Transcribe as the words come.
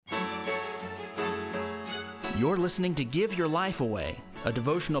You're listening to Give Your Life Away, a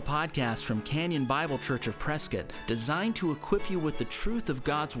devotional podcast from Canyon Bible Church of Prescott, designed to equip you with the truth of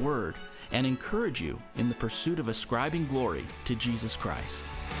God's Word and encourage you in the pursuit of ascribing glory to Jesus Christ.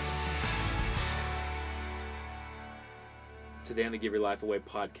 Today on the Give Your Life Away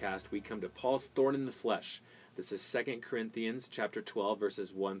podcast, we come to Paul's thorn in the flesh. This is 2 Corinthians chapter 12,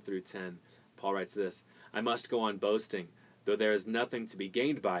 verses 1 through 10. Paul writes this, "I must go on boasting, though there is nothing to be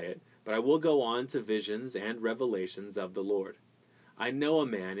gained by it, but I will go on to visions and revelations of the Lord. I know a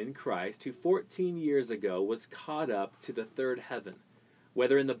man in Christ who 14 years ago was caught up to the third heaven.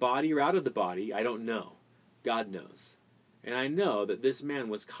 Whether in the body or out of the body, I don't know. God knows. And I know that this man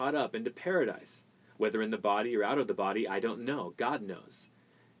was caught up into paradise. Whether in the body or out of the body, I don't know. God knows.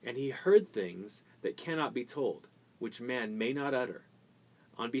 And he heard things that cannot be told, which man may not utter.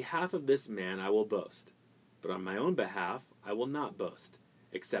 On behalf of this man I will boast, but on my own behalf I will not boast,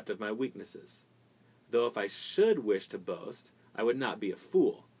 except of my weaknesses. Though if I should wish to boast, I would not be a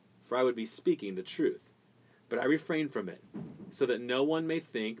fool, for I would be speaking the truth. But I refrain from it, so that no one may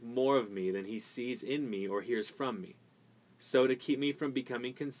think more of me than he sees in me or hears from me. So to keep me from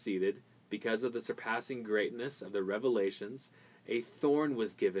becoming conceited, because of the surpassing greatness of the revelations, a thorn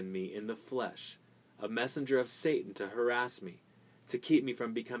was given me in the flesh, a messenger of Satan to harass me, to keep me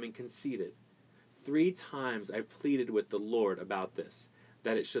from becoming conceited. 3 times I pleaded with the Lord about this,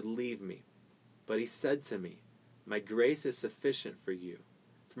 that it should leave me. But he said to me, My grace is sufficient for you,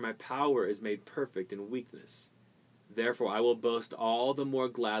 for my power is made perfect in weakness. Therefore I will boast all the more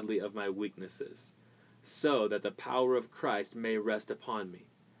gladly of my weaknesses, so that the power of Christ may rest upon me.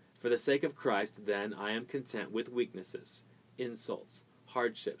 For the sake of Christ, then, I am content with weaknesses, insults,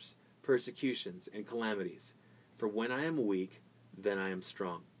 hardships, persecutions, and calamities. For when I am weak, then I am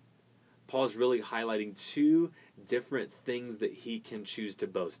strong." Paul's really highlighting 2 different things that he can choose to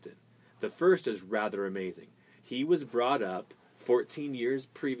boast in. The first is rather amazing. He was brought up 14 years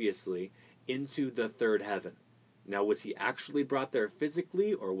previously into the third heaven. Now, was he actually brought there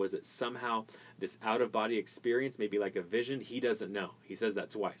physically, or was it somehow this out-of-body experience, maybe like a vision? He doesn't know. He says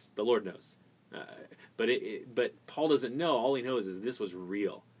that twice. The Lord knows. But Paul doesn't know. All he knows is this was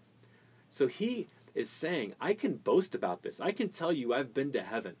real. So he is saying, I can boast about this. I can tell you I've been to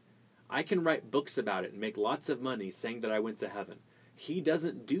heaven. I can write books about it and make lots of money saying that I went to heaven. He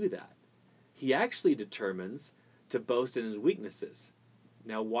doesn't do that. He actually determines to boast in his weaknesses.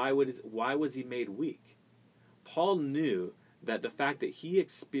 Now, why was he made weak? Paul knew that the fact that he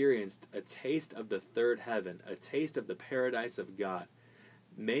experienced a taste of the third heaven, a taste of the paradise of God,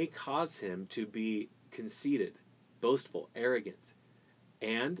 may cause him to be conceited, boastful, arrogant.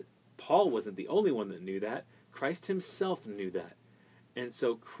 And Paul wasn't the only one that knew that. Christ himself knew that. And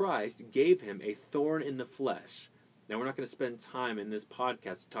so Christ gave him a thorn in the flesh. Now, we're not going to spend time in this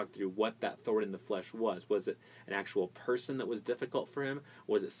podcast to talk through what that thorn in the flesh was. Was it an actual person that was difficult for him?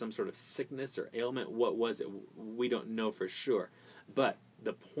 Was it some sort of sickness or ailment? What was it? We don't know for sure. But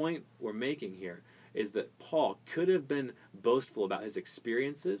the point we're making here is that Paul could have been boastful about his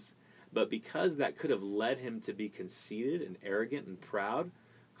experiences, but because that could have led him to be conceited and arrogant and proud,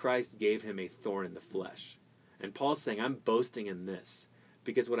 Christ gave him a thorn in the flesh. And Paul's saying, I'm boasting in this.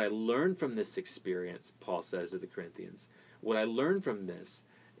 Because what I learned from this experience, Paul says to the Corinthians, what I learned from this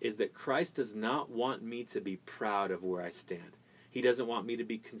is that Christ does not want me to be proud of where I stand. He doesn't want me to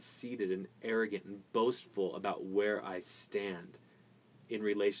be conceited and arrogant and boastful about where I stand in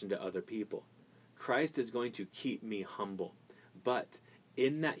relation to other people. Christ is going to keep me humble. But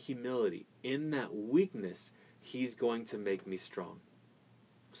in that humility, in that weakness, he's going to make me strong.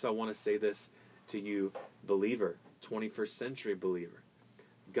 So I want to say this to you, believer, 21st century believer.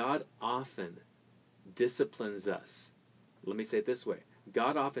 God often disciplines us. Let me say it this way.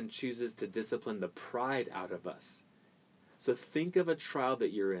 God often chooses to discipline the pride out of us. So think of a trial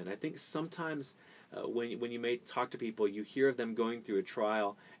that you're in. I think sometimes when you may talk to people, you hear of them going through a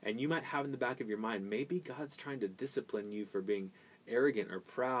trial, and you might have in the back of your mind, maybe God's trying to discipline you for being arrogant or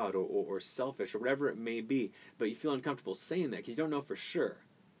proud or selfish or whatever it may be, but you feel uncomfortable saying that because you don't know for sure.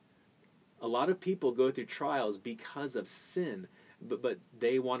 A lot of people go through trials because of sin, but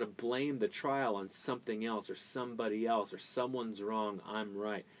they want to blame the trial on something else or somebody else, or someone's wrong, I'm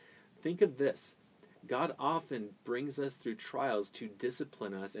right. Think of this. God often brings us through trials to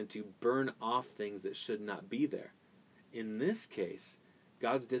discipline us and to burn off things that should not be there. In this case,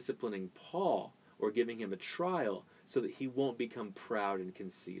 God's disciplining Paul, or giving him a trial, so that he won't become proud and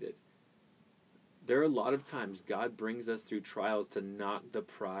conceited. There are a lot of times God brings us through trials to knock the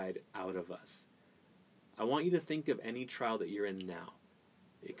pride out of us. I want you to think of any trial that you're in now.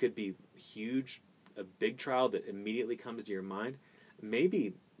 It could be huge, a big trial that immediately comes to your mind.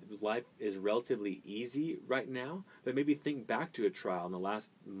 Maybe life is relatively easy right now, but maybe think back to a trial in the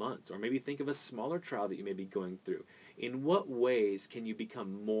last months, or maybe think of a smaller trial that you may be going through. In what ways can you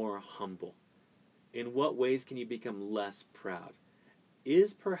become more humble? In what ways can you become less proud?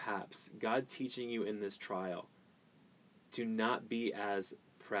 Is perhaps God teaching you in this trial to not be as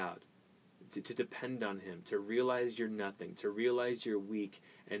proud, to depend on Him, to realize you're nothing, to realize you're weak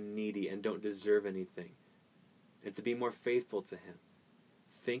and needy and don't deserve anything, and to be more faithful to Him?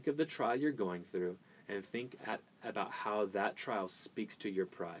 Think of the trial you're going through and think about how that trial speaks to your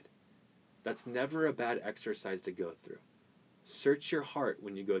pride. That's never a bad exercise to go through. Search your heart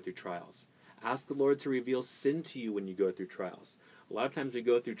when you go through trials. Ask the Lord to reveal sin to you when you go through trials. A lot of times we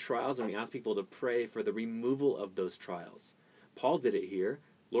go through trials and we ask people to pray for the removal of those trials. Paul did it here.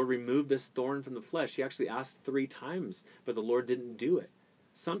 Lord, remove this thorn from the flesh. He actually asked 3 times, but the Lord didn't do it.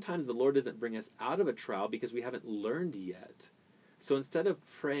 Sometimes the Lord doesn't bring us out of a trial because we haven't learned yet. So instead of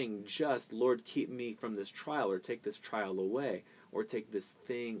praying just, Lord, keep me from this trial, or take this trial away, or take this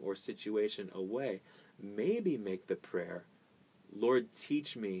thing or situation away, maybe make the prayer, Lord,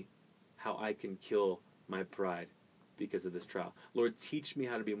 teach me how I can kill my pride because of this trial. Lord, teach me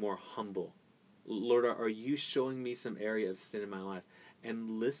how to be more humble. Lord, are you showing me some area of sin in my life?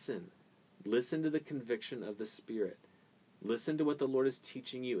 And listen to the conviction of the Spirit. Listen to what the Lord is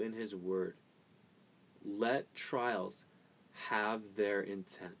teaching you in His Word. Let trials have their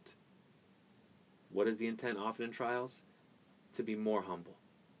intent. What is the intent often in trials? To be more humble,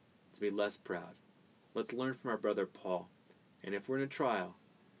 to be less proud. Let's learn from our brother Paul. And if we're in a trial,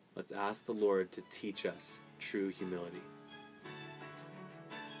 let's ask the Lord to teach us true humility.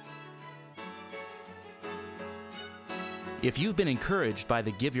 If you've been encouraged by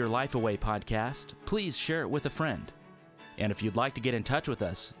the Give Your Life Away podcast, please share it with a friend. And if you'd like to get in touch with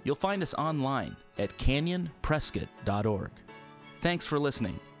us, you'll find us online at canyonprescott.org. Thanks for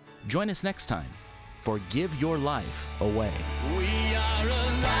listening. Join us next time for Give Your Life Away. We are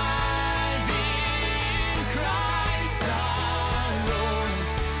alive.